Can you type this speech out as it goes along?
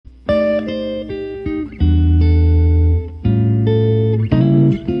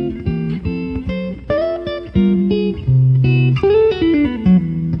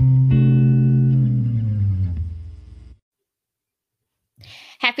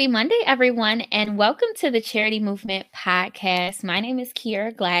Happy Monday, everyone, and welcome to the Charity Movement Podcast. My name is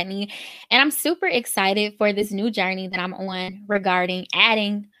Kiera Gladney, and I'm super excited for this new journey that I'm on regarding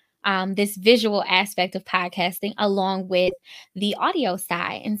adding this visual aspect of podcasting along with the audio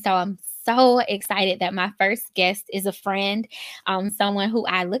side. And so I'm so excited that my first guest is a friend, someone who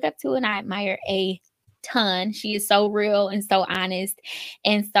I look up to and I admire a ton. She is so real and so honest.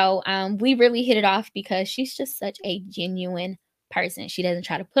 And so we really hit it off because she's just such a genuine person. She doesn't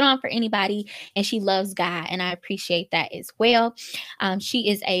try to put on for anybody, and she loves God, and I appreciate that as well. She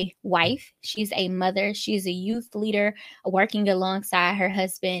is a wife, she's a mother, she is a youth leader working alongside her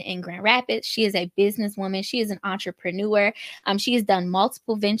husband in Grand Rapids. She is a businesswoman, she is an entrepreneur. She has done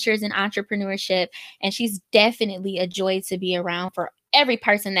multiple ventures in entrepreneurship, and she's definitely a joy to be around for every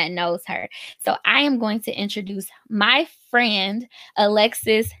person that knows her. So I am going to introduce my friend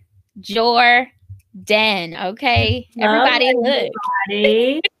Alexis Jordan. Okay, everybody, look.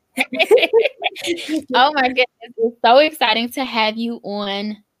 Oh my goodness, it's so exciting to have you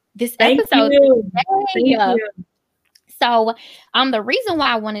on this episode. Thank you. So, the reason why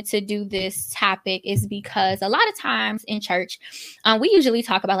I wanted to do this topic is because a lot of times in church, we usually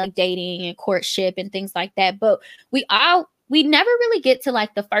talk about like dating and courtship and things like that, but we never really get to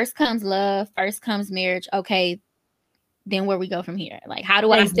like the first comes love, first comes marriage. Okay, then where we go from here? Like, how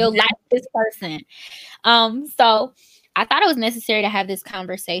do I still like this person? So I thought it was necessary to have this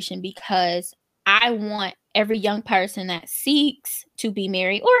conversation because I want every young person that seeks to be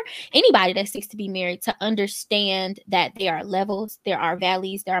married, or anybody that seeks to be married, to understand that there are levels, there are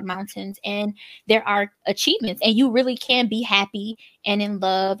valleys, there are mountains, and there are achievements, and you really can be happy and in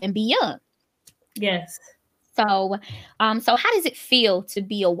love and be young. Yes. So how does it feel to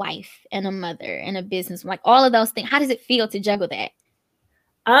be a wife and a mother and a business, like all of those things? How does it feel to juggle that?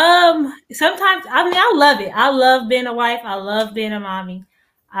 Sometimes, I love it. I love being a wife. I love being a mommy.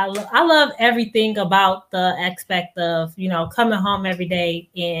 I love everything about the aspect of, coming home every day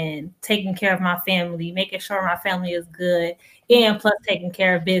and taking care of my family, making sure my family is good, and plus taking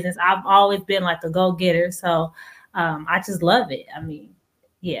care of business. I've always been like a go-getter. So, I just love it. I mean,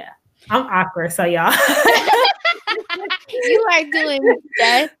 yeah. I'm awkward, so y'all. You are doing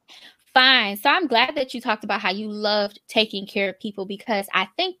just fine. So I'm glad that you talked about how you loved taking care of people, because I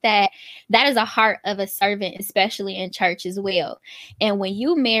think that is a heart of a servant, especially in church as well. And when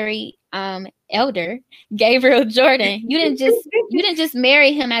you married Elder Gabriel Jordan, you didn't just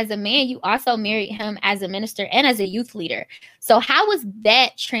marry him as a man, you also married him as a minister and as a youth leader. So how was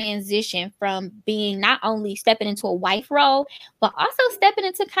that transition from being not only stepping into a wife role, but also stepping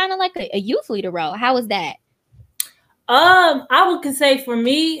into kind of like a youth leader role? How was that? I would say for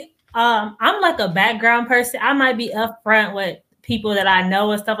me, I'm like a background person. I might be upfront with people that I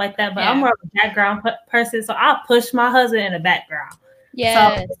know and stuff like that, but I'm more of a background person. So I'll push my husband in the background.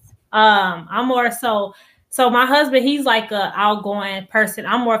 Yes. So, I'm more so my husband, he's like a outgoing person.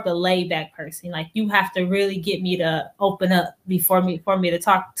 I'm more of the laid back person. Like, you have to really get me to open up for me to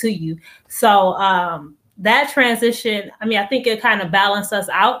talk to you. So, that transition, I mean, I think it kind of balanced us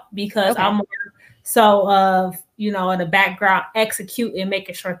out, because I'm more so of, in the background, executing,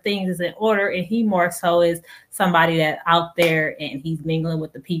 making sure things is in order. And he more so is somebody that out there and he's mingling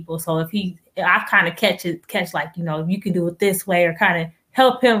with the people. So I kind of catch like, you can do it this way, or kind of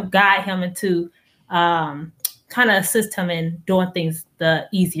help him, guide him into, kind of assist him in doing things the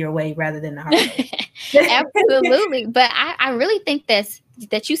easier way rather than the hard way. Absolutely. But I really think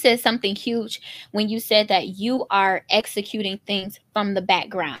that you said something huge when you said that you are executing things from the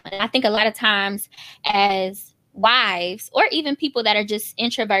background. And I think a lot of times as wives, or even people that are just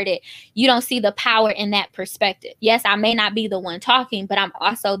introverted, you don't see the power in that perspective. Yes, I may not be the one talking, but I'm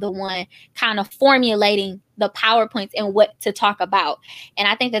also the one kind of formulating the PowerPoints and what to talk about. And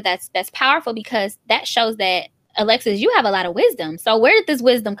I think that that's powerful, because that shows that, Alexis, you have a lot of wisdom. So where did this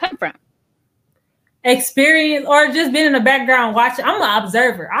wisdom come from? Experience, or just being in the background watching. I'm an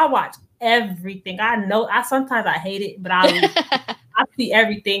observer. I watch everything. I know. Sometimes I hate it, but I see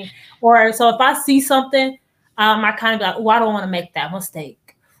everything. Or so if I see something, I kind of be like, oh, I don't want to make that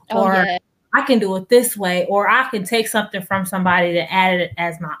mistake. I can do it this way, or I can take something from somebody to add it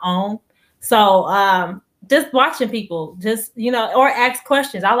as my own. So just watching people, just, or ask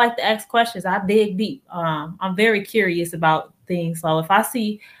questions. I like to ask questions. I dig deep. I'm very curious about things. So if I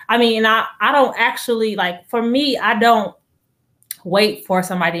see, and I don't actually, like, for me, I don't wait for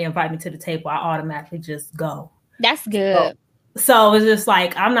somebody to invite me to the table. I automatically just go. That's good. So it's just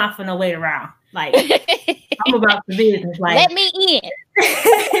like, I'm not gonna wait around. Like, I'm about the business. Like, let me in.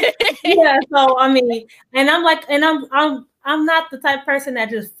 Yeah. So and I'm like, and I'm not the type of person that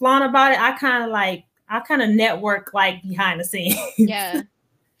just flaunt about it. I kind of network like behind the scenes. Yeah.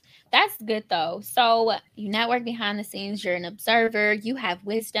 That's good though. So you network behind the scenes, you're an observer, you have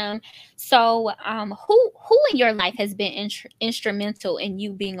wisdom. So who in your life has been instrumental in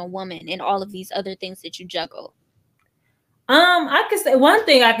you being a woman and all of these other things that you juggle? I could say one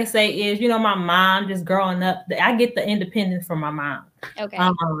thing I could say is, my mom, just growing up, I get the independence from my mom. Okay.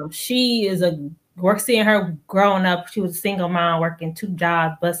 She is seeing her growing up. She was a single mom working 2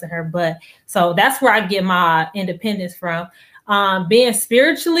 jobs, busting her butt. So that's where I get my independence from. Being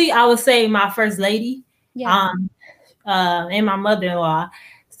spiritually, I would say my first lady, Yeah. and my mother-in-law,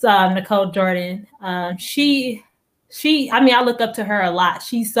 Nicole Jordan. I look up to her a lot.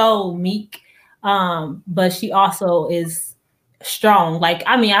 She's so meek, but she also is strong. Like,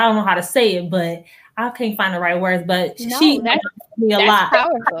 I don't know how to say it, but I can't find the right words, but she that's me a lot.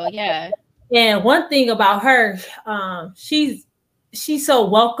 Powerful, yeah. And one thing about her, she's so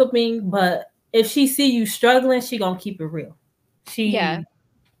welcoming, but if she see you struggling, she gonna keep it real. She ain't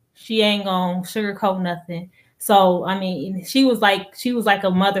gonna sugarcoat nothing. So she was like a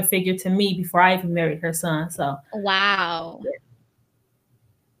mother figure to me before I even married her son. So wow.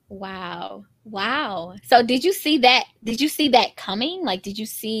 So did you see that coming? Like, did you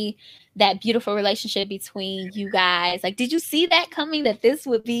see that beautiful relationship between you guys? Like, did you see that coming, that this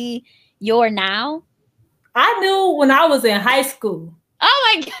would be your now? I knew when I was in high school.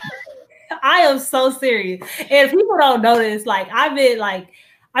 Oh my God. I am so serious. And if people don't know this, like, I've been like,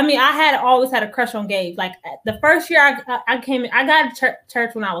 I had always had a crush on Gabe. Like, the first year I got to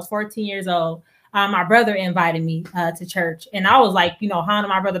church when I was 14 years old. My brother invited me to church, and I was like, hounding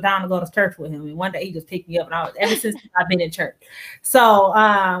my brother down to go to church with him. And one day he just picked me up, and ever since I've been in church. So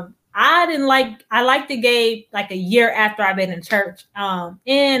I liked the Gabe like a year after I've been in church.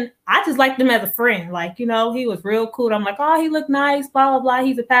 And I just liked him as a friend. Like, he was real cool. I'm like, oh, he looked nice, blah, blah, blah.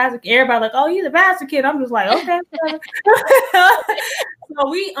 He's a pastor. Everybody like, oh, he's a pastor kid. I'm just like, okay. So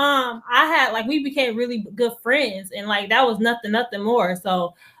we became really good friends, and like, that was nothing more.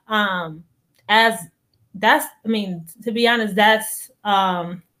 So, to be honest, that's,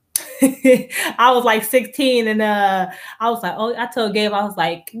 I was like 16, and I was like, I told Gabe, I was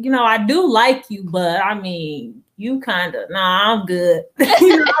like, I do like you, but you kind of, I'm good. We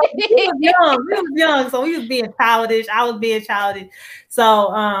was young, so we was being childish. I was being childish.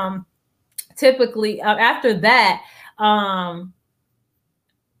 So typically after that,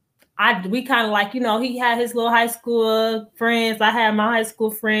 we kind of like, he had his little high school friends. I had my high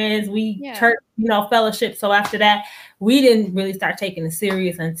school friends. We church, fellowship. So after that, we didn't really start taking it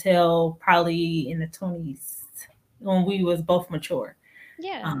serious until probably in the 20s when we was both mature.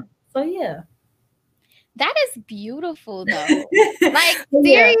 Yeah. So yeah. That is beautiful though. Like,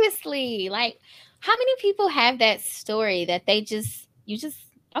 seriously, like, how many people have that story that you just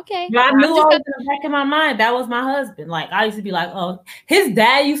okay. But I knew always in the back of my mind that was my husband. Like, I used to be like, oh, his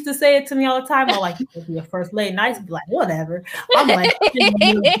dad used to say it to me all the time. I'm like, you gonna be a first lady. And I used to be like, whatever. I'm like, he's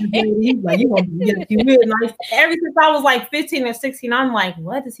like, you gonna be real nice. Ever since I was like 15 or 16, I'm like,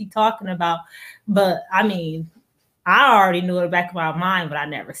 what is he talking about? But I already knew it in the back of my mind, but I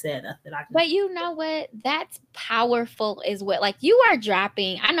never said nothing. But you know what? That's powerful is what, like, you are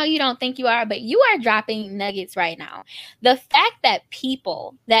dropping. I know you don't think you are, but you are dropping nuggets right now. The fact that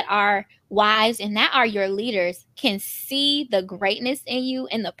people that are wives and that are your leaders can see the greatness in you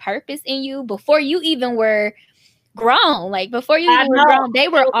and the purpose in you before you even were grown. Like, before you even were grown, they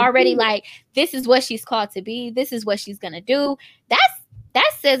were already like, this is what she's called to be. This is what she's going to do. That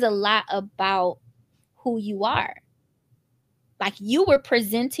says a lot about who you are. Like, you were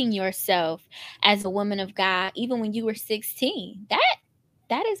presenting yourself as a woman of God even when you were 16.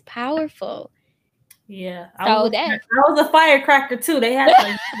 That is powerful. Yeah. I was a firecracker too. They had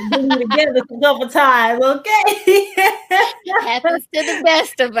to get me together a couple times, okay? Happens to the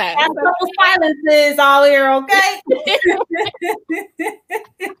best of us. A couple silences all here, okay?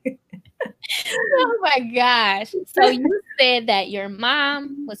 Oh my gosh. So you said that your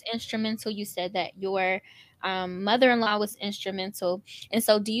mom was instrumental. You said that your mother-in-law was instrumental. And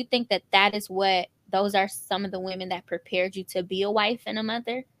so do you think that is what, those are some of the women that prepared you to be a wife and a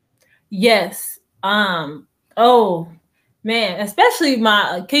mother? Yes. Oh man, especially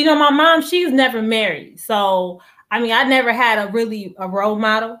my mom, she's never married. So, I never had a role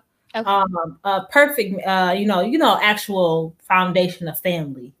model. Okay. A perfect, actual foundation of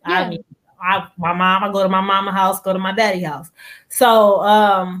family. Yeah. My mom, I go to my mama's house, go to my daddy's house.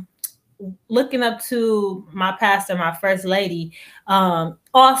 So, looking up to my pastor, my first lady,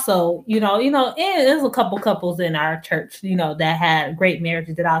 also, and there's a couple couples in our church, that had great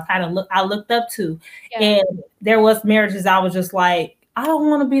marriages that I looked up to. Yeah. And there was marriages I was just like, I don't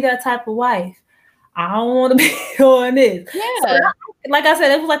want to be that type of wife. I don't want to be doing this. Yeah. So like I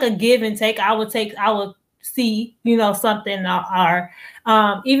said, it was like a give and take. I would see, you know, something or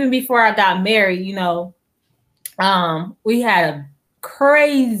even before I got married, you know, we had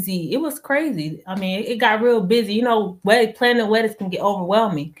it was crazy. I mean, it got real busy. You know, planning weddings can get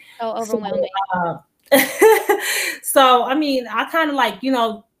overwhelming. So overwhelming. So I mean, I kind of like, you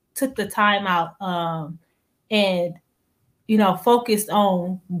know, took the time out and, you know, focused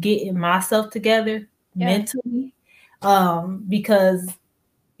on getting myself together mentally. Because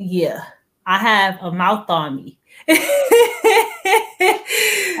yeah, I have a mouth on me.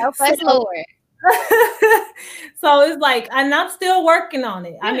 Help us, Lord. So it's like, and I'm still working on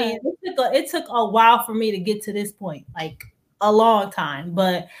it. I mean, it took a while for me to get to this point, like a long time,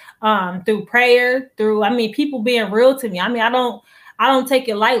 but through prayer, I mean, people being real to me. I mean, I don't take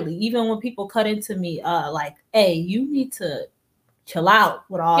it lightly. Even when people cut into me, like, hey, you need to chill out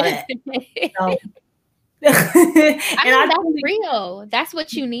with all that. I mean, that's real. That's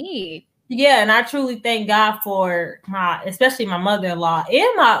what you need. Yeah, and I truly thank God for especially my mother-in-law and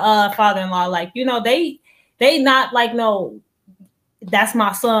my father-in-law. Like, you know, they not like, no, that's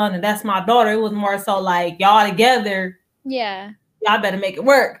my son and that's my daughter. It was more so like, y'all together. Yeah. Y'all better make it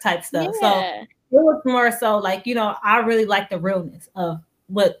work type stuff. Yeah. So it was more so like, you know, I really like the realness of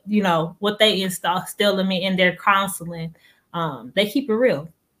what, you know, what they instill in me in their counseling. They keep it real.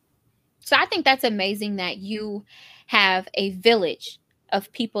 So I think that's amazing that you have a village of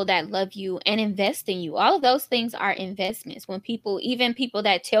people that love you and invest in you. All of those things are investments. When even people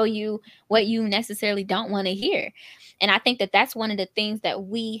that tell you what you necessarily don't want to hear. And I think that that's one of the things that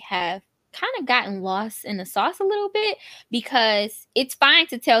we have kind of gotten lost in the sauce a little bit, because it's fine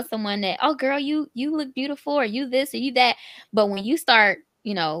to tell someone that, oh girl, you look beautiful, or you this or you that. But when you start,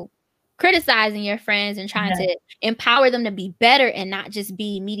 you know, criticizing your friends and trying to empower them to be better and not just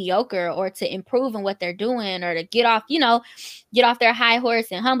be mediocre, or to improve in what they're doing, or to get off their high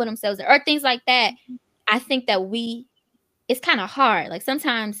horse and humble themselves, or things like that. I think that it's kind of hard. Like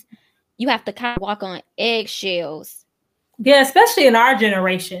sometimes you have to kind of walk on eggshells. Yeah, especially in our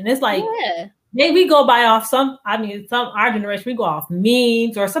generation. It's like, we go by off our generation, we go off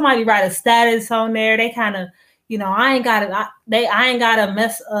memes, or somebody write a status on there. They kind of, you know, I ain't gotta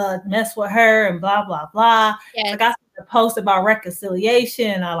mess with her and blah blah blah. Yes. Like I saw a post about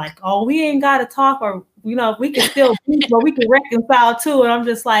reconciliation. I like, oh, we ain't gotta talk, or you know, we can still but we can reconcile too. And I'm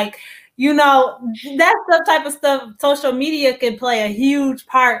just like, you know, that's the type of stuff. Social media can play a huge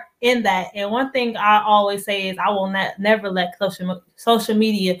part in that. And one thing I always say is I will never let social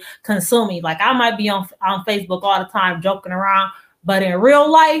media consume me. Like I might be on Facebook all the time joking around, but in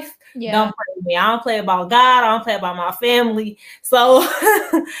real life, don't play with me. I don't play about God. I don't play about my family. So,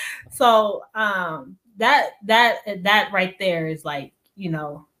 that right there is like, you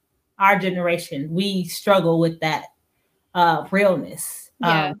know, our generation, we struggle with that realness.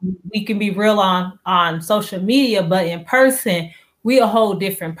 We can be real on social media, but in person, we a whole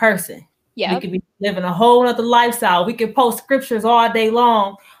different person. We could be living a whole other lifestyle. We could post scriptures all day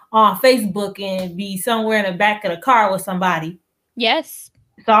long on Facebook and be somewhere in the back of the car with somebody. Yes.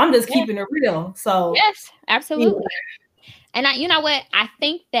 So I'm just keeping it real. So yes, absolutely. Yeah. And you know what? I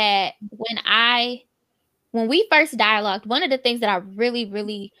think that when we first dialogued, one of the things that I really,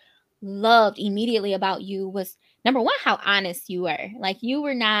 really loved immediately about you was, number one, how honest you were. Like you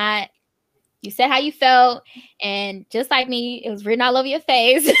said how you felt, and just like me, it was written all over your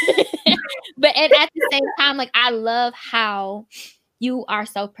face. But at the same time, like I love how you are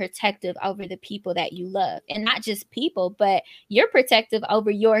so protective over the people that you love, and not just people, but you're protective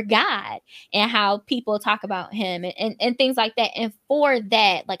over your God and how people talk about him and things like that. And for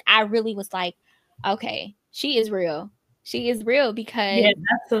that, like I really was like, okay, she is real. She is real, because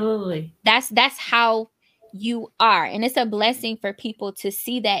absolutely. That's how you are. And it's a blessing for people to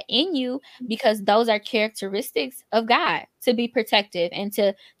see that in you, because those are characteristics of God, to be protective and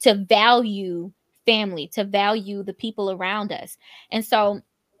to value family, to value the people around us. And so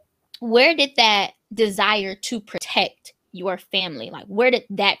where did that desire to protect your family, like where did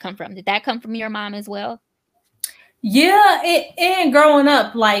that come from? Did that come from your mom as well? Yeah, and growing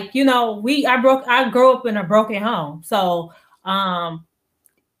up, like, you know, I grew up in a broken home. So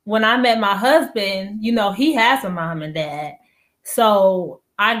when I met my husband, you know, he has a mom and dad. So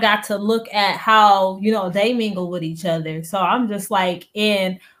I got to look at how, you know, they mingle with each other. So I'm just like,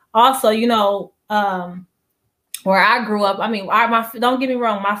 and also, you know, where I grew up, I mean, don't get me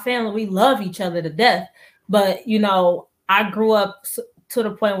wrong, my family, we love each other to death. But, you know, I grew up to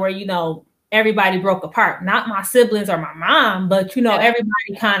the point where, you know, everybody broke apart. Not my siblings or my mom, but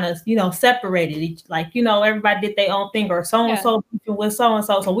everybody kind of, separated. Like, everybody did their own thing, or so-and-so with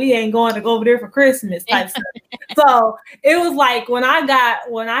so-and-so. So we ain't going to go over there for Christmas type stuff. So it was like when I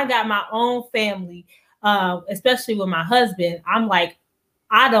got my own family, especially with my husband, I'm like,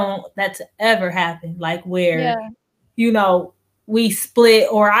 I don't want that to ever happen. Like where, we split,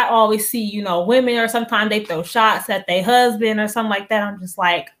 or I always see, women, or sometimes they throw shots at their husband or something like that. I'm just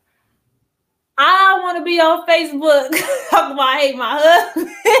like, I want to be on Facebook talking about I hate my husband.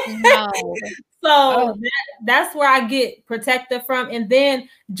 No. So that's where I get protected from. And then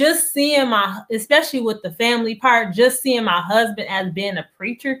just seeing especially with the family part, just seeing my husband as being a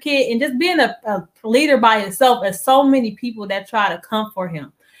preacher kid and just being a leader by himself, as so many people that try to come for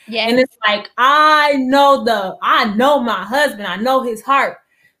him. Yeah. And it's like, I know my husband, I know his heart.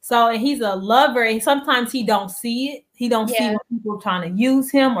 So, and he's a lover, and sometimes he don't see it. He don't see when people are trying to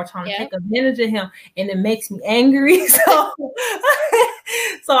use him or trying to take advantage of him, and it makes me angry. So,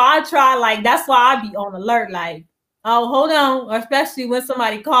 so I try, like, that's why I be on alert, like, oh, hold on, or especially when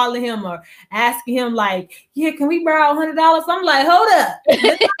somebody calling him or asking him, like, yeah, can we borrow $100? I'm like, hold up,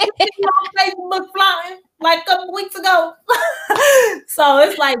 on Facebook flying like a couple weeks ago. So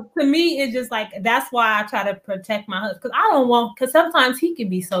it's like, to me, it's just like, that's why I try to protect my husband, because sometimes he can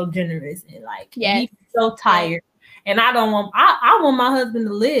be so generous and like he's so tired, and I want my husband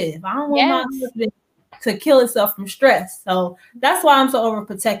to live. I don't want my husband to kill himself from stress. So that's why I'm so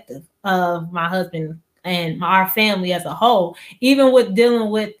overprotective of my husband and our family as a whole. Even with dealing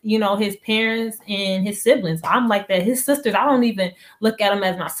with, his parents and his siblings, I'm like that. His sisters, I don't even look at them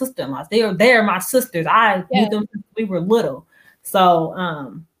as my sister-in-laws. They're my sisters. I knew them since we were little. So,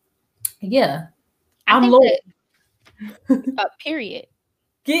 I'm loyal. Period.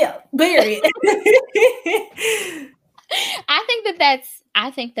 Yeah, period. I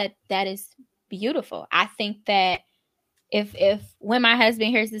think that is beautiful. I think that if when my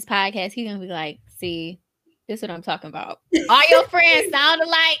husband hears this podcast, he's gonna be like, see, this is what I'm talking about. All your friends sound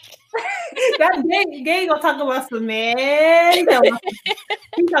alike. That gay gonna talk about some, man. He talking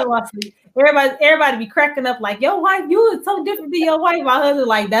about some. Everybody be cracking up like, your wife, you is so different than your wife. My husband,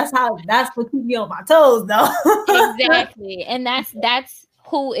 like, that's what keeps me on my toes, though. Exactly. And that's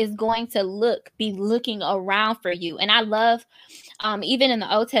who is going to be looking around for you. And I love, even in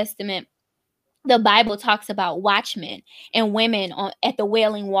the Old Testament, the Bible talks about watchmen and women at the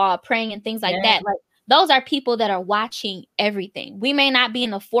Wailing Wall praying and things like that. Like, those are people that are watching everything. We may not be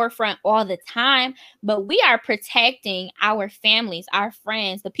in the forefront all the time, but we are protecting our families, our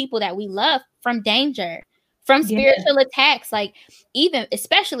friends, the people that we love from danger, from spiritual attacks. Like, even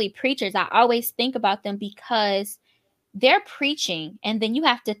especially preachers, I always think about them because they're preaching, and then you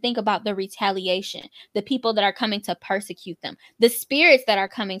have to think about the retaliation, the people that are coming to persecute them, the spirits that are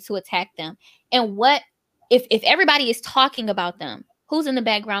coming to attack them. And what if everybody is talking about them, who's in the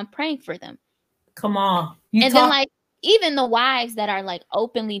background praying for them? Come on. Then, like, even the wives that are like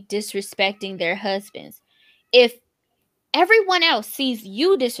openly disrespecting their husbands, if everyone else sees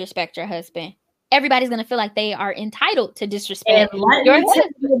you disrespect your husband, everybody's going to feel like they are entitled to disrespect your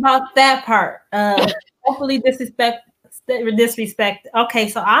husband. About that part. Hopefully disrespect. Okay,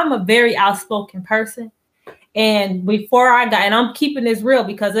 so I'm a very outspoken person. And before and I'm keeping this real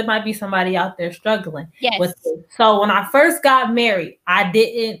because it might be somebody out there struggling with it. So when I first got married, I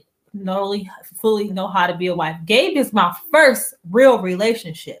didn't fully know how to be a wife. Gabe is my first real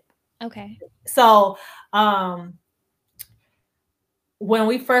relationship. Okay. So when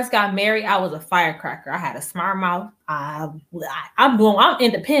we first got married, I was a firecracker. I had a smart mouth. I'm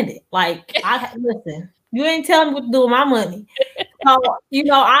independent. Like, listen, you ain't telling me what to do with my money. So,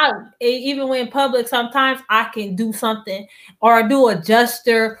 even when in public, sometimes I can do something or do a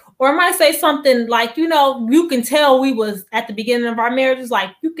gesture, or I might say something like, you can tell we was at the beginning of our marriage,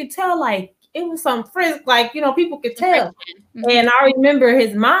 like, you could tell, like, it was some frisk, like, people could tell. Mm-hmm. And I remember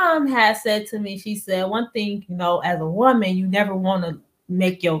his mom had said to me, she said, one thing, as a woman, you never want to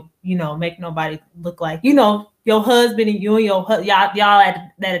make nobody look like, your husband and you and y'all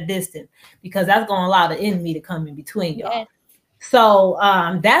at a distance, because that's going to allow the enemy to come in between y'all. Yes. So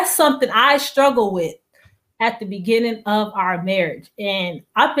that's something I struggle with at the beginning of our marriage. And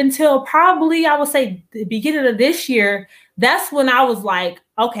up until probably, I would say, the beginning of this year, that's when I was like,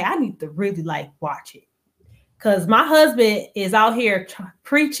 okay, I need to really watch it. Because my husband is out here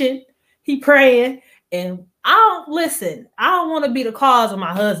preaching, he praying, and I don't want to be the cause of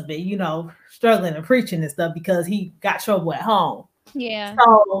my husband, struggling and preaching and stuff because he got trouble at home. Yeah.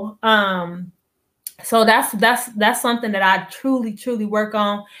 So that's something that I truly, truly work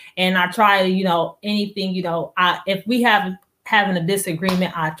on. And I try to, anything, if we have having a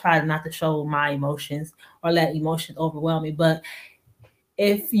disagreement, I try not to show my emotions or let emotions overwhelm me. But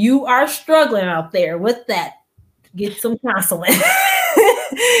if you are struggling out there with that, get some counseling.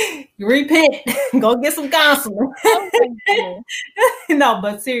 Repent. Go get some counseling. No,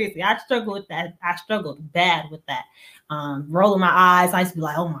 but seriously, I struggle with that. I struggled bad with that. Rolling my eyes. I used to be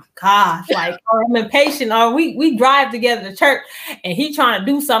like, oh my gosh, like, oh, I'm impatient. Or we drive together to church and he trying to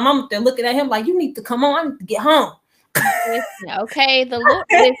do something. I'm there looking at him like, you need to come on. I need to get home. Okay, the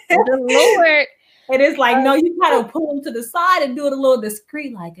Lord. It is like, no, you gotta pull him to the side and do it a little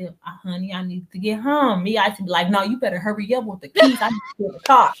discreet, like, honey, I need to get home. Me, I used to be like, no, you better hurry up with the keys. I need to get the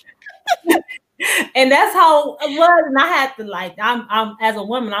car. And that's how it was. And I had to, like, I'm as a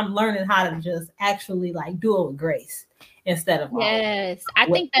woman, I'm learning how to just actually like do it with grace instead of yes. I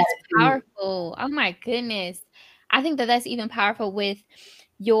think that's powerful. Oh my goodness. I think that that's even powerful with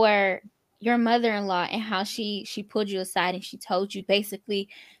your mother-in-law and how she pulled you aside and she told you basically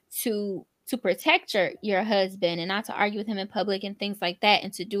to protect your husband and not to argue with him in public and things like that,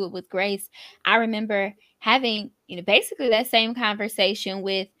 and to do it with grace. I remember having, basically that same conversation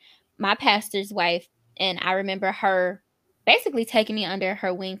with my pastor's wife, and I remember her basically taking me under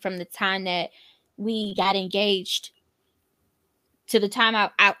her wing from the time that we got engaged to the time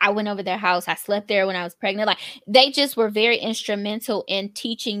I went over their house. I slept there when I was pregnant. Like, they just were very instrumental in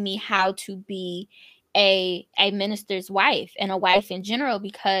teaching me how to be a minister's wife and a wife in general,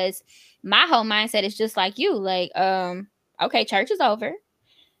 because my whole mindset is just like you. Like, okay, church is over.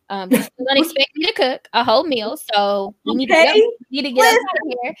 You still don't expect me to cook a whole meal, so we need to get up out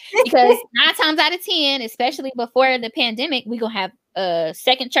of here, because 9 times out of 10, especially before the pandemic, we gonna have a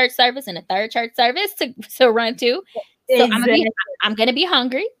second church service and a third church service to run to. So I'm gonna be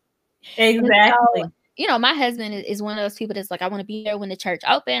hungry. Exactly. So, my husband is one of those people that's like, I want to be there when the church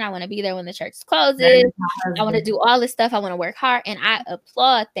open. I want to be there when the church closes. I want to do all this stuff. I want to work hard, and I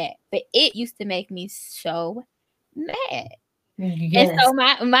applaud that. But it used to make me so mad. Yes. And so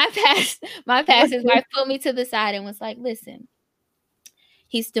my pastor's wife pulled me to the side and was like, listen,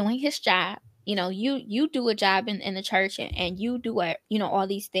 he's doing his job. You do a job in the church, and you do all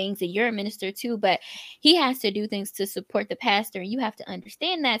these things, and you're a minister too, but he has to do things to support the pastor, and you have to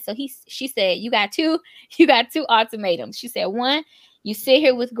understand that. So she said, you got two ultimatums. She said, 1, you sit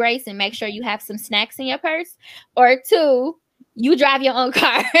here with grace and make sure you have some snacks in your purse, or 2, you drive your own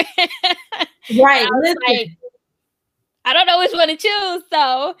car. Right. I don't know which one to choose.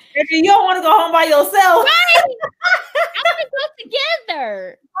 So if you don't want to go home by yourself, right? I want to go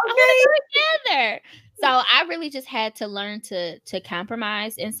together. Okay. I want to go together. So I really just had to learn to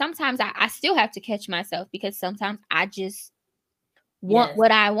compromise. And sometimes I still have to catch myself, because sometimes I just want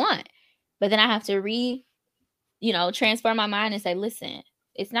what I want. But then I have to transform my mind and say, listen,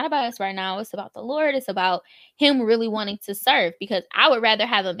 it's not about us right now. It's about the Lord. It's about him really wanting to serve, because I would rather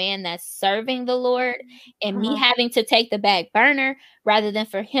have a man that's serving the Lord and me having to take the back burner, rather than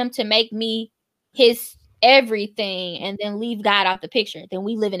for him to make me his everything and then leave God out the picture. Then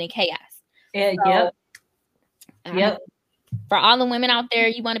we living in chaos. Yep. For all the women out there,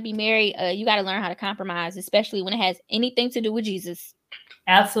 you want to be married, you got to learn how to compromise, especially when it has anything to do with Jesus.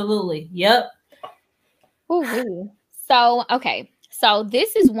 Absolutely. Yep. Ooh. So, okay. So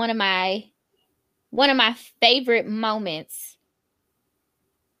this is one of my favorite moments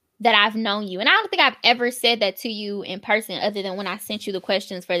that I've known you. And I don't think I've ever said that to you in person, other than when I sent you the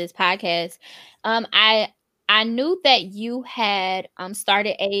questions for this podcast. I knew that you had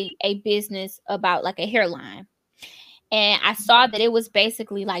started a business about like a hairline. And I saw that it was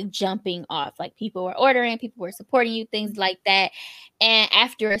basically like jumping off. Like, people were ordering, people were supporting you, things like that. And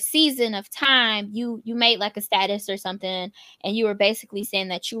after a season of time, you made like a status or something, and you were basically saying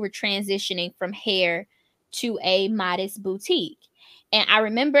that you were transitioning from hair to a modest boutique. And I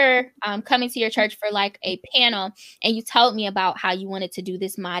remember coming to your church for like a panel, and you told me about how you wanted to do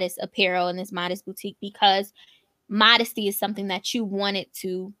this modest apparel and this modest boutique, because modesty is something that you wanted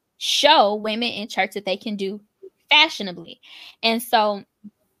to show women in church that they can do fashionably. And so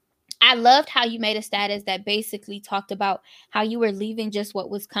I loved how you made a status that basically talked about how you were leaving just what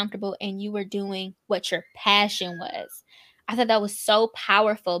was comfortable and you were doing what your passion was. I thought that was so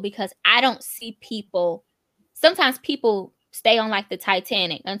powerful, because I don't see people, sometimes people stay on like the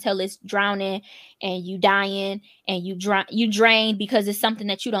Titanic until it's drowning and you dying and you drain because it's something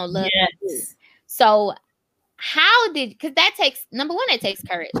that you don't love. Yes. So because that takes, number one, it takes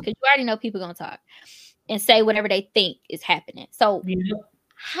courage, because you already know people gonna talk and say whatever they think is happening. So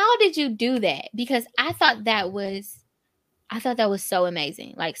how did you do that? Because I thought that was so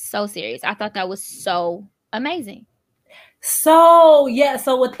amazing. Like, so serious. I thought that was so amazing. So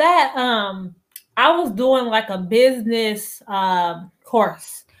with that, I was doing like a business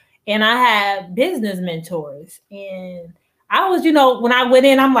course, and I had business mentors. And I was, when I went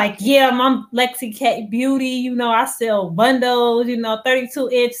in, I'm like, yeah, I'm Lexi K Beauty. I sell bundles,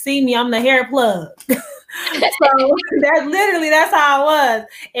 32-inch. See me, I'm the hair plug. So that's how I was.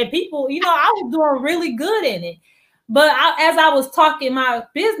 And people, I was doing really good in it. But as I was talking, my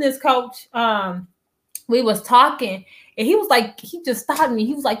business coach, we was talking, and he was like, he just stopped me.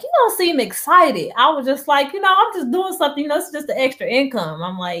 He was like, you don't seem excited. I was just like, I'm just doing something, it's just the extra income.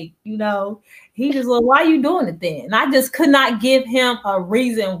 I'm like, he just like, why are you doing it then? And I just could not give him a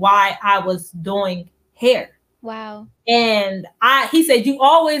reason why I was doing hair. Wow. And he said, you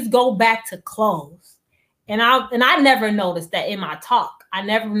always go back to clothes. And I never noticed that in my talk. I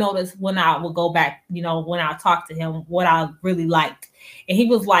never noticed when I would go back, when I talked to him, what I really liked. And he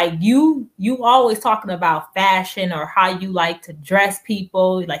was like, you always talking about fashion or how you like to dress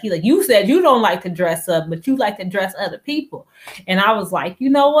people. Like you said, you don't like to dress up, but you like to dress other people. And I was like, you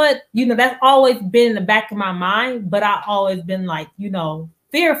know what? That's always been in the back of my mind, but I always been like,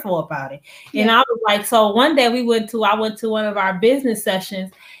 fearful about it. Yeah. And I was like, so one day I went to one of our business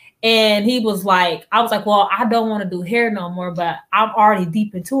sessions, and he was like, I was like, well, I don't want to do hair no more, but I'm already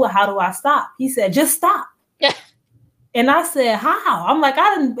deep into it. How do I stop? He said, just stop. Yeah. And I said, how? I'm like,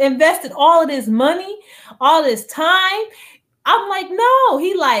 I done invested all of this money, all this time. I'm like, no.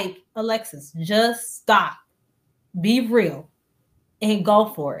 He like, Alexis, just stop. Be real and go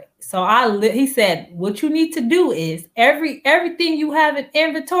for it. So he said, what you need to do is everything you have in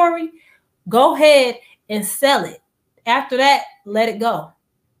inventory, go ahead and sell it. After that, let it go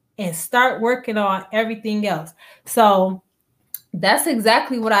and start working on everything else. So that's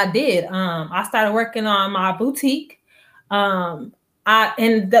exactly what I did. I started working on my boutique. I'm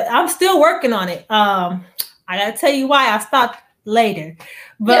still working on it. I gotta tell you why I stopped later,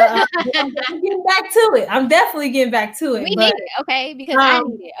 but I'm getting back to it. I'm definitely getting back to it. We need it, okay? Because I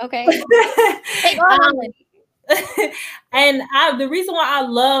need it, okay? And the reason why I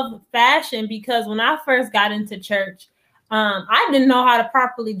love fashion, because when I first got into church, I didn't know how to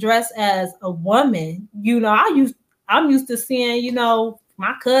properly dress as a woman. I'm used to seeing,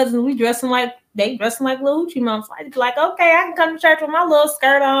 my cousins, they dressing like little hoochie moms. I'd be like, okay, I can come to church with my little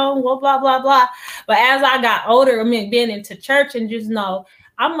skirt on, blah, blah, blah, blah. But as I got older, being into church and just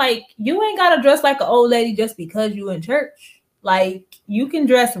I'm like, you ain't got to dress like an old lady just because you in church. Like, you can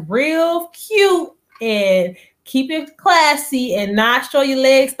dress real cute and keep it classy and not show your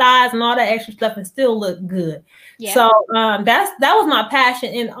legs, thighs, and all that extra stuff and still look good. Yeah. So that was my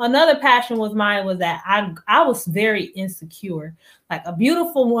passion. And another passion was that I was very insecure. Like a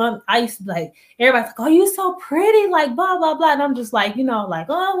beautiful one, I used to like, everybody's like, oh, you so pretty, like blah, blah, blah. And I'm just like, like,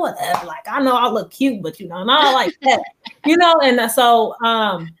 oh, whatever. Like, I know I look cute, but not like that, And so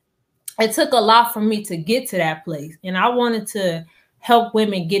it took a lot for me to get to that place. And I wanted to help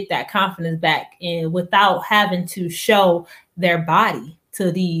women get that confidence back, and without having to show their body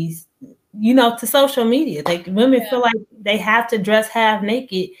to these, to social media. Like, women feel like they have to dress half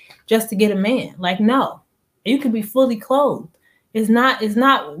naked just to get a man. Like, no, you can be fully clothed. It's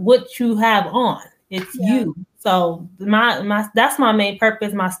not what you have on. It's you. So that's my main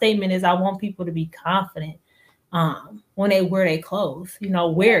purpose. My statement is I want people to be confident when they wear their clothes.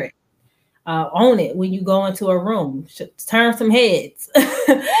 Wear it. Own it when you go into a room. Turn some heads.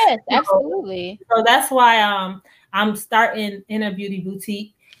 Yes, absolutely. So that's why I'm starting Inner Beauty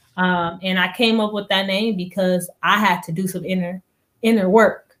Boutique, and I came up with that name because I had to do some inner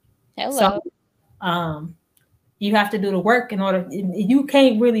work. Hello. So you have to do the work in order. You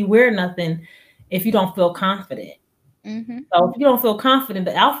can't really wear nothing if you don't feel confident. Mm-hmm. So if you don't feel confident,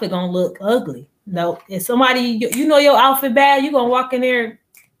 the outfit gonna look ugly. No, if somebody your outfit bad, you gonna walk in there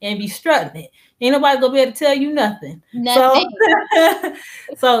and be strutting it. Ain't nobody gonna be able to tell you nothing. So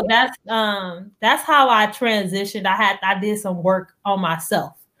that's how I transitioned. I did some work on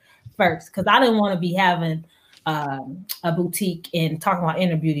myself first, because I didn't want to be having a boutique and talking about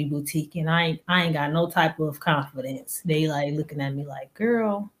Inner Beauty Boutique, and I ain't got no type of confidence. They like looking at me like,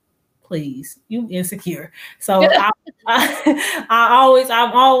 girl, please, you insecure. So I'm trying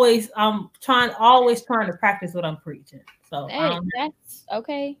to practice what I'm preaching. So that's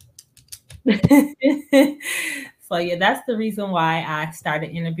okay. So yeah, that's the reason why I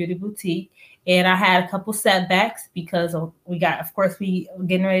started Inner Beauty Boutique. And I had a couple setbacks because we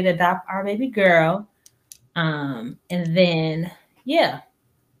getting ready to adopt our baby girl. And then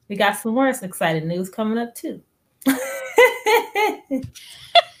we got some more exciting news coming up too.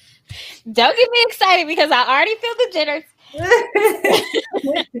 Don't get me excited because I already feel the jitters. Okay.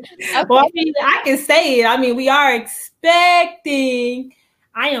 Well, I can say it. We are expecting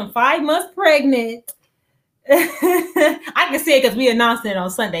I am 5 months pregnant. I can see it because we announced it on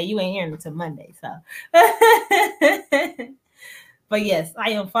Sunday. You ain't hearing it until Monday. So, but yes,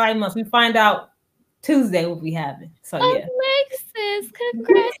 I am 5 months. We find out Tuesday what we having. So yeah. Alexis,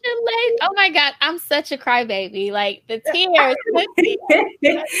 congratulations. Oh my God, I'm such a crybaby. Like the tears.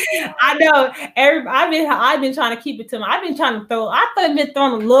 I know. I've been trying to keep it to I've been trying to I've been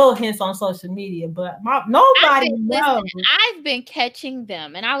throwing a little hints on social media, but nobody knows. I've been catching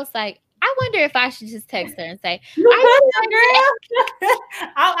them, and I was like, I wonder if I should just text her and say, you could, girl.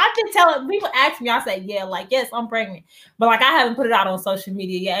 I've been telling people ask me, I say, yeah, like, yes, I'm pregnant. But like I haven't put it out on social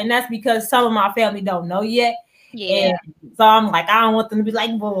media yet. And that's because some of my family don't know yet. Yeah. And so I'm like, I don't want them to be like,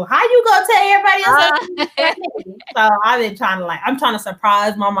 well, how you gonna tell everybody else? So I've been trying to I'm trying to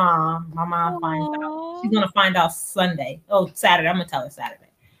surprise my mom. My mom finds out. She's gonna find out Sunday. Oh, Saturday. I'm gonna tell her Saturday.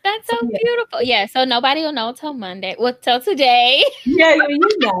 That's so beautiful. Yeah, so nobody will know till Monday. Well, till today. Yeah, you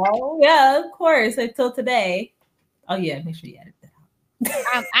know. Yeah, of course. Until today. Oh yeah, make sure you edit that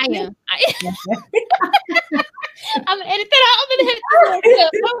out. I am. I'm gonna edit that out. I'm gonna edit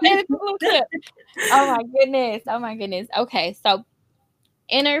this little clip. Oh my goodness. Oh my goodness. Okay, so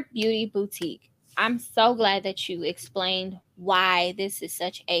Inner Beauty Boutique. I'm so glad that you explained why this is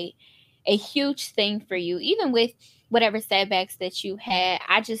such a huge thing for you, even with whatever setbacks that you had.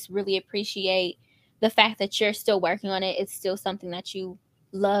 I just really appreciate the fact that you're still working on it. It's still something that you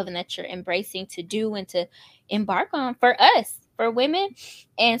love and that you're embracing to do and to embark on for us, for women.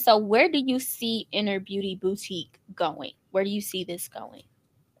 And so where do you see Inner Beauty Boutique going? Where do you see this going?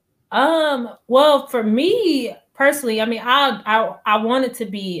 Well, for me personally, I mean, I want it to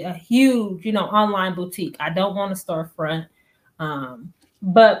be a huge, online boutique. I don't want a storefront.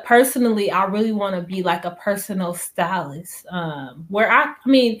 But personally, I really want to be like a personal stylist. Where I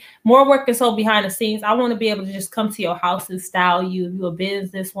mean, more working so behind the scenes. I want to be able to just come to your house and style you. If you're a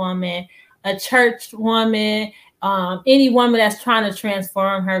businesswoman, a church woman, any woman that's trying to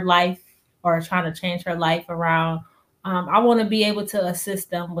transform her life or trying to change her life around. I want to be able to assist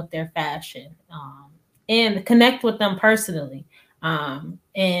them with their fashion and connect with them personally.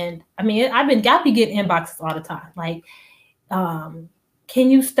 And I mean, I be getting inboxes all the time, like, can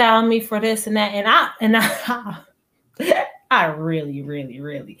you style me for this and that? And I really, really,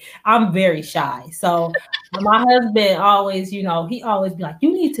 really, I'm very shy. So my husband always, he always be like,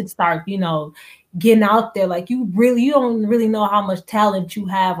 you need to start, getting out there. Like you don't really know how much talent you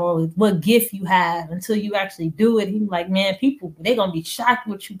have or what gift you have until you actually do it. He's like, man, people, they're going to be shocked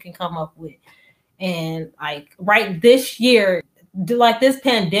what you can come up with. And like right this year, like this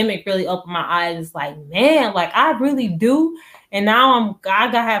pandemic really opened my eyes. Like, man, like I really do. And now I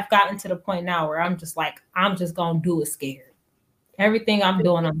have gotten to the point now where I'm just like, I'm just going to do it scared. Everything I'm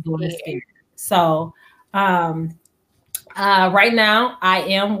doing it scared. So, right now, I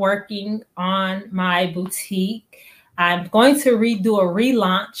am working on my boutique. I'm going to redo a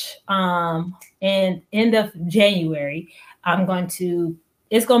relaunch in end of January.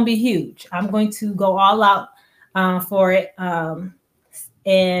 It's going to be huge. I'm going to go all out for it.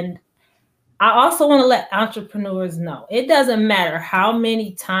 And I also want to let entrepreneurs know it doesn't matter how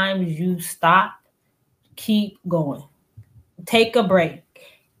many times you stop, keep going. Take a break.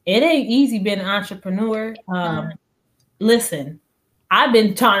 It ain't easy being an entrepreneur. Listen, I've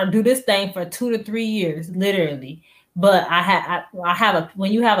been trying to do this thing for 2 to 3 years, literally. But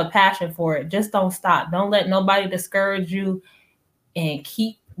when you have a passion for it, just don't stop. Don't let nobody discourage you and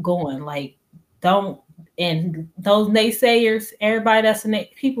keep going. Like, and those naysayers, everybody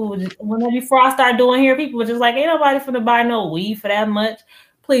people before I started doing hair, people were just like, ain't nobody finna buy no weave for that much.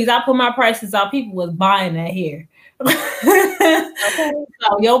 Please, I put my prices out. People was buying that hair. Okay.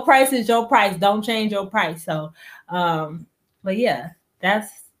 So your price is your price. Don't change your price. So, but yeah,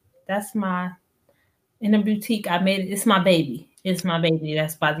 that's my Inner Boutique. I made it. It's my baby. It's my baby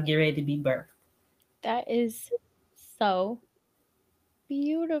that's about to get ready to be birthed. That is so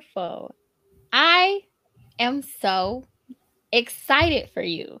beautiful. I am so excited for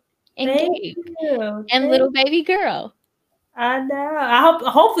you and Gabe and little baby girl. I know.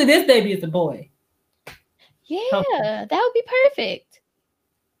 Hopefully this baby is a boy. Yeah, that would be perfect.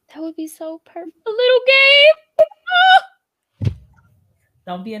 That would be so perfect. A little Gabe. Oh.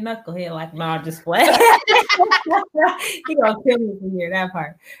 Don't be a knucklehead like nah, just play. He gonna kill me for hear that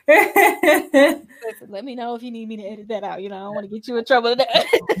part. Listen, let me know if you need me to edit that out. I don't want to get you in trouble today.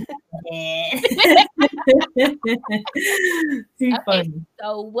 Okay,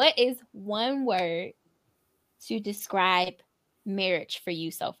 so what is one word to describe marriage for you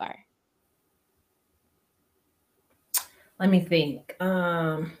so far? Let me think.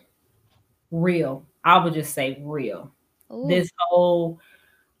 Real. I would just say real. Ooh. This whole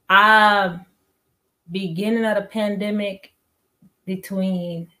Beginning of the pandemic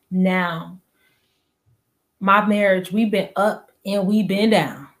between now, my marriage, we've been up and we've been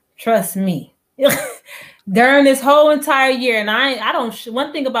down. Trust me. During this whole entire year, and I don't.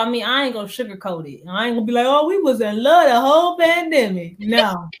 One thing about me, I ain't gonna sugarcoat it. I ain't gonna be like, "Oh, we was in love the whole pandemic."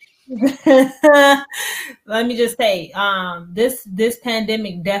 No. Let me just say, this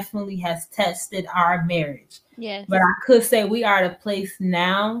pandemic definitely has tested our marriage. Yes. But I could say we are at a place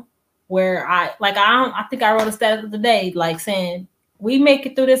now where I think I wrote a status of the day, like saying we make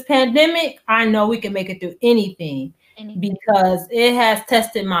it through this pandemic. I know we can make it through anything. Because it has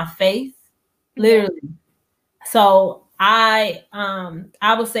tested my faith, literally. Yeah. So I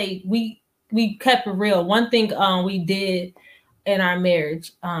would say we kept it real. One thing we did in our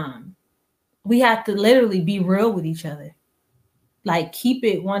marriage, we had to literally be real with each other. Like keep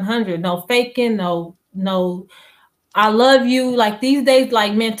it 100, no faking, no I love you. Like these days,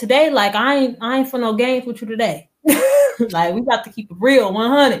 like man, today, like I ain't for no games with you today. Like we got to keep it real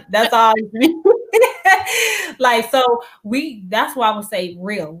 100. That's all. Like so that's why I would say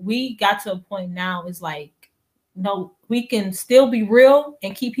real. We got to a point now, it's like no, we can still be real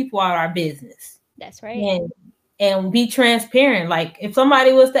and keep people out of our business. That's right. And be transparent. Like if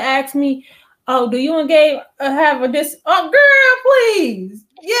somebody was to ask me, "Oh, do you and Gabe have this?" "Oh, girl, please."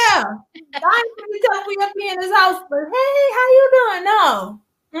 Yeah. I ain't gonna be telling we up here in this house, but hey, how you doing? No.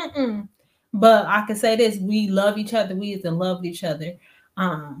 Mm-mm. But I can say this, we love each other. We is in love with each other.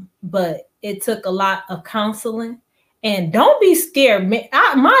 But it took a lot of counseling. And don't be scared. My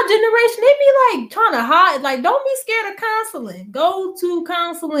generation, they be like trying to hide. Like, don't be scared of counseling. Go to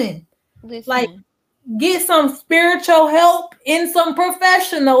counseling. Listen. Like, get some spiritual help and some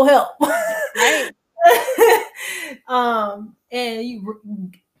professional help. Right. And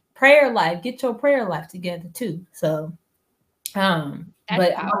you prayer life, get your prayer life together too. So,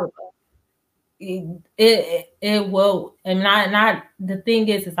 but powerful. It will, and I the thing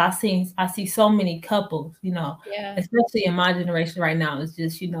is I see so many couples, especially in my generation right now, it's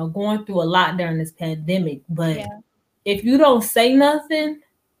just, going through a lot during this pandemic. But if you don't say nothing,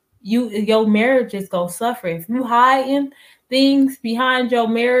 your marriage is gonna suffer. If you hiding things behind your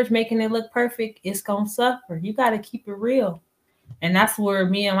marriage, making it look perfect, it's gonna suffer. You got to keep it real. And that's where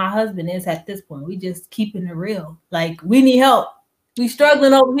me and my husband is at this point. We just keeping it real. Like we need help. We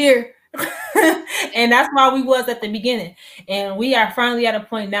struggling over here. And that's why we was at the beginning. And we are finally at a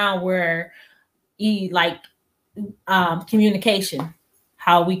point now where communication,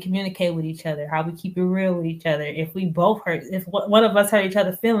 how we communicate with each other, how we keep it real with each other. If we both if one of us hurt each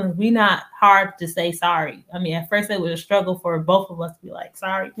other's feelings, we not hard to say sorry. I mean, at first it was a struggle for both of us to be like,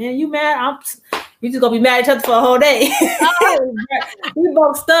 "Sorry, man, you mad? We just gonna be mad at each other for a whole day." We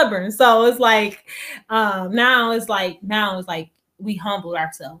both stubborn. So it's like, now it's like we humble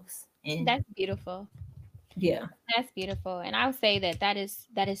ourselves. And that's beautiful. Yeah, that's beautiful. And I would say that is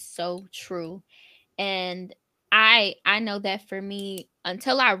so true. And I know that for me,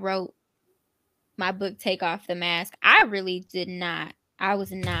 until I wrote my book, Take Off the Mask, I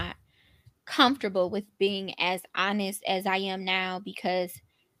was not comfortable with being as honest as I am now, because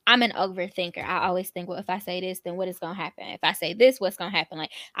I'm an overthinker. I always think, well, if I say this, then what is going to happen? If I say this, what's going to happen?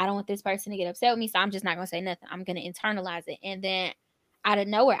 Like, I don't want this person to get upset with me, so I'm just not going to say nothing. I'm going to internalize it. And then out of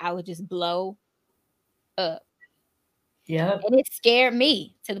nowhere, I would just blow up. Yeah. And it scared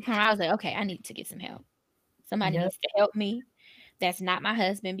me to the point where I was like, okay, I need to get some help. Somebody needs to help me. That's not my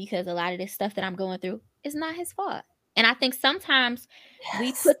husband, because a lot of this stuff that I'm going through is not his fault. And I think sometimes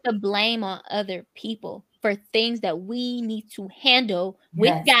we put the blame on other people for things that we need to handle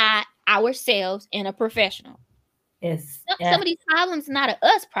with God, ourselves, and a professional. Some of these problems not a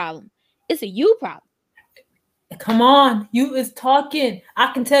us problem. It's a you problem. Come on. You is talking.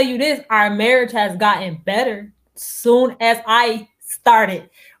 I can tell you this. Our marriage has gotten better soon as I started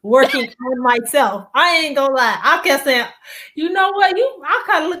working on myself. I ain't gonna lie. I kept saying, you know what? I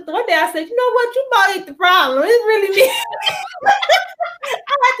kind of looked one day. I said, you know what? You about ain't the problem. It's really me.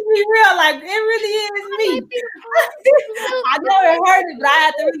 I have to be real. Like, it really is me. I know it hurt, but I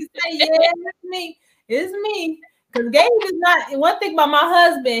have to really say, yeah, it's me. It's me. Because Gabe is not. One thing about my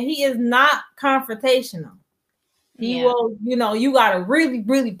husband, he is not confrontational. He will, you got to really,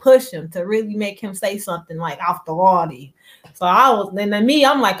 really push him to really make him say something like off the wall to you. So I was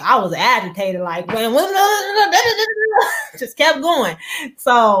agitated, like, just kept going.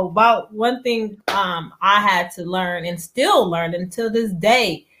 So about one thing I had to learn and still learn until this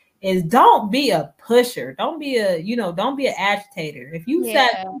day is don't be a pusher. Don't be an agitator. If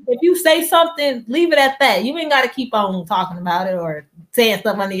you say something, leave it at that. You ain't got to keep on talking about it or saying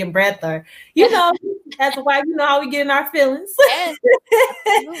stuff under your breath or, That's why you know how we get in our feelings. Yes,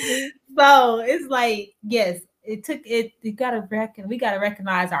 absolutely. So it's like, yes, it took it. You gotta we gotta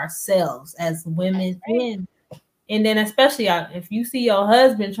recognize ourselves as That's women, right. and then especially if you see your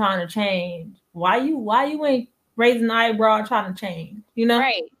husband trying to change, why you ain't raising an eyebrow and trying to change? You know?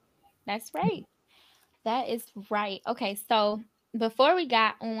 Right. That's right. That is right. Okay, so before we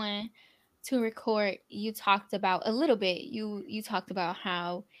got on to record, you talked about a little bit. You talked about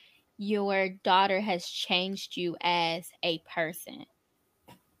how your daughter has changed you as a person.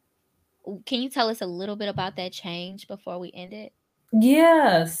 Can you tell us a little bit about that change before we end it?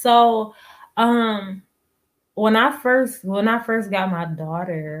 Yeah. So, um, when I first got my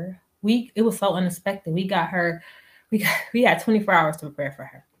daughter, it was so unexpected. We got her, we had 24 hours to prepare for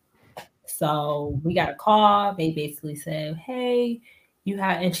her. So we got a call. They basically said, "Hey,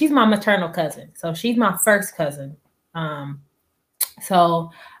 and she's my maternal cousin, so she's my first cousin. Um, so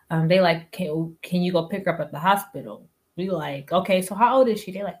they like, can you go pick her up at the hospital? We like, okay. So how old is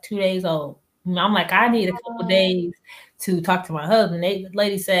she? They're like 2 days old. I'm like, I need a couple Oh, days to talk to my husband. The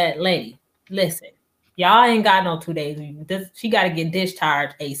lady said, lady, listen, y'all ain't got no 2 days. She got to get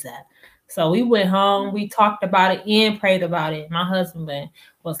discharged ASAP. So we went home. We talked about it and prayed about it. My husband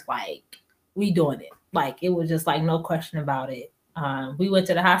was like, we doing it. Like it was just like no question about it. We went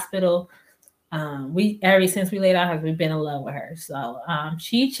to the hospital. We ever since we laid out her, we've been in love with her. So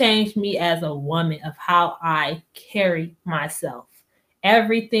she changed me as a woman of how I carry myself.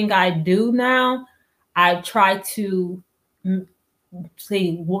 Everything I do now, I try to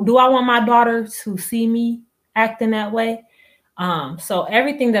see, do I want my daughter to see me acting that way? So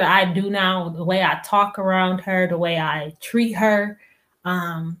everything that I do now, the way I talk around her, the way I treat her,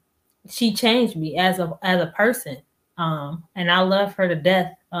 um, she changed me as a person. And I love her to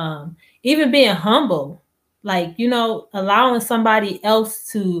death. Even being humble, like, allowing somebody else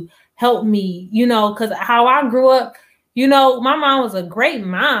to help me, because how I grew up, my mom was a great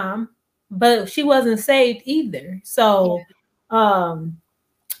mom, but she wasn't saved either. So, yeah. um,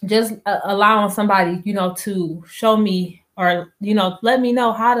 just allowing somebody, to show me or, let me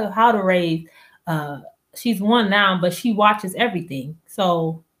know how to raise. Uh, she's one now, but she watches everything.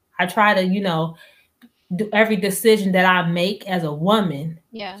 So I try to, do every decision that I make as a woman,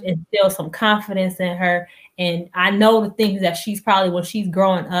 Yeah. instill some confidence in her. And I know the things that she's probably when she's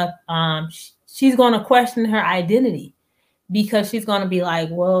growing up, she's going to question her identity because she's going to be like,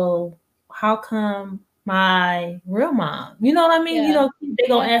 well, how come my real mom? You know what I mean? Yeah. They're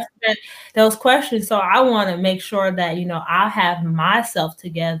going Yeah. to ask those questions. So I want to make sure that, I have myself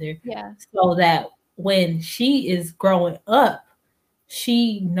together Yeah. so that when she is growing up,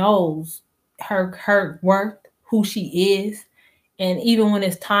 she knows her worth, who she is, and even when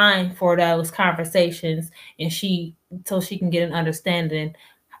it's time for those conversations, and so she can get an understanding,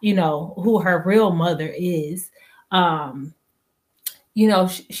 who her real mother is. Um,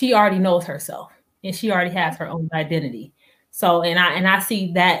 she already knows herself, and she already has her own identity. So, and I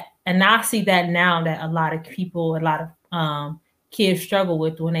see that, now that a lot of people, a lot of kids struggle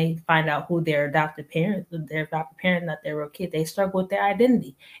with when they find out who their adopted parent, not their real kid. They struggle with their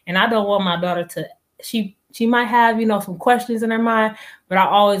identity, and I don't want my daughter to. She might have some questions in her mind, but I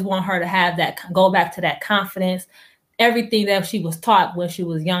always want her to have that, go back to that confidence. Everything that she was taught when she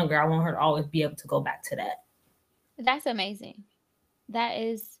was younger, I want her to always be able to go back to that. That's amazing. That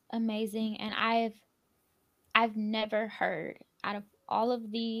is amazing. And I've never heard out of all of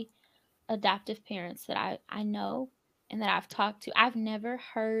the adoptive parents that I know and that I've talked to, I've never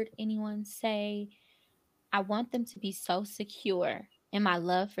heard anyone say, I want them to be so secure in my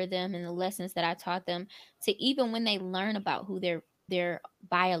love for them and the lessons that I taught them, to even when they learn about who their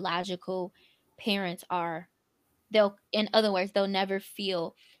biological parents are, they'll, in other words, they'll never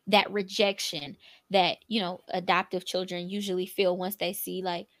feel that rejection that, adoptive children usually feel once they see,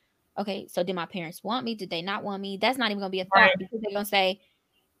 like, okay, so did my parents want me? Did they not want me? That's not even gonna be a thought, Right, because they're gonna say,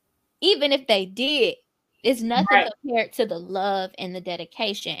 even if they did, it's nothing right. compared to the love and the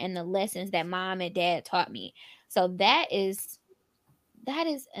dedication and the lessons that mom and dad taught me. So that is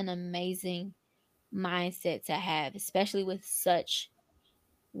an amazing mindset to have, especially with such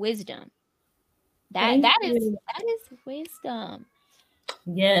wisdom. That Thank that is you. that is wisdom.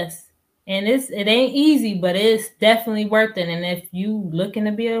 Yes. And it ain't easy, but it's definitely worth it. And if you looking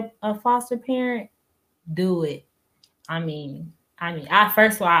to be a foster parent, do it. I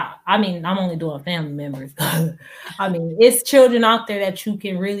first of all, I'm only doing family members. It's children out there that you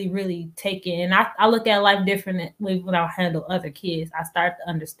can really, really take in. And I look at life differently when I handle other kids. I start to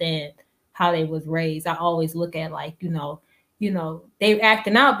understand how they was raised. I always look at, like, they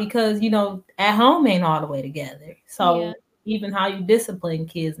acting out because, at home ain't all the way together. Yeah. So even how you discipline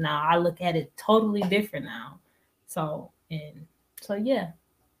kids now. I look at it totally different now. So yeah.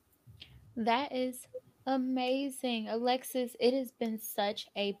 That is amazing. Alexis, it has been such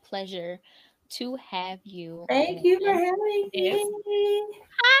a pleasure to have you Thank you for on having this me.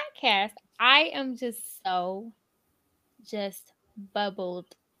 podcast. I am just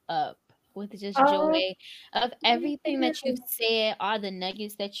bubbled up with just Oh, joy of thank everything you. that you've said, all the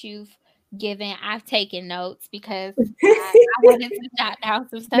nuggets that you've given. I've taken notes because I wanted to jot down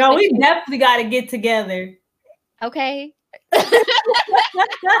some stuff No, that we you definitely got to get together. okay.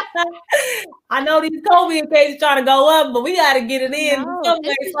 I know these COVID cases trying to go up, but we got to get it in No, some this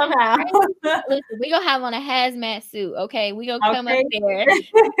way is just somehow. crazy. Listen, we gonna have on a hazmat suit, okay? We gonna come up Okay. there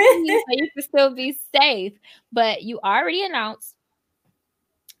so you can still be safe. But you already announced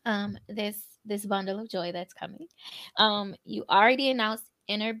this bundle of joy that's coming. You already announced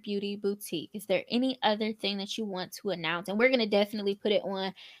Inner Beauty Boutique. Is there any other thing that you want to announce? And we're gonna definitely put it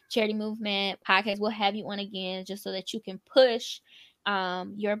on Charity Movement podcast. We'll have you on again just so that you can push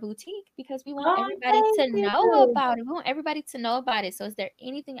your boutique because we want Oh, everybody thank to know you. about it. We want everybody to know about it. So is there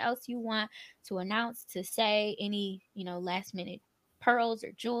anything else you want to announce, to say, any, last minute pearls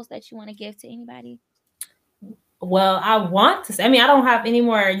or jewels that you want to give to anybody? Well, I want to say, I mean, I don't have any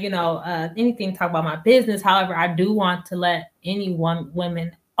more, anything to talk about my business. However, I do want to let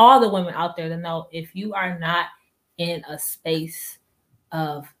all the women out there to know, if you are not in a space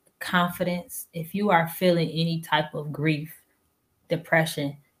of confidence, if you are feeling any type of grief,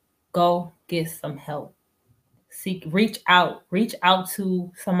 depression, go get some help. Reach out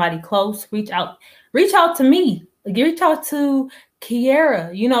to somebody close, reach out to me, reach out to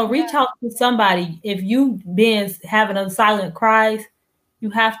Kiera, reach out to somebody. If you been having a silent cries, you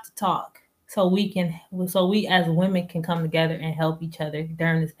have to talk, so we as women can come together and help each other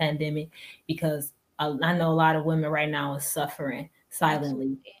during this pandemic, because I know a lot of women right now are suffering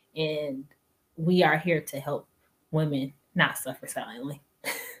silently, Absolutely. and we are here to help women not suffer silently.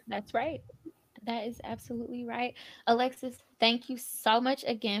 That's right. That is absolutely right. Alexis, thank you so much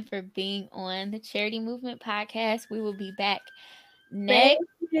again for being on the Charity Movement podcast. We will be back next.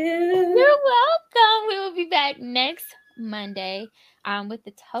 Thank you. You're welcome. We will be back next Monday with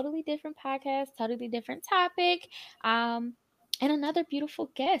a totally different podcast, totally different topic, and another beautiful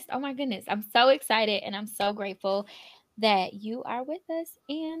guest. Oh my goodness. I'm so excited and I'm so grateful that you are with us,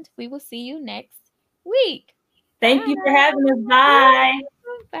 and we will see you next week. Thank Bye. you for having us. Bye.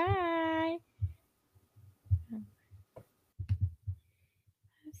 Bye.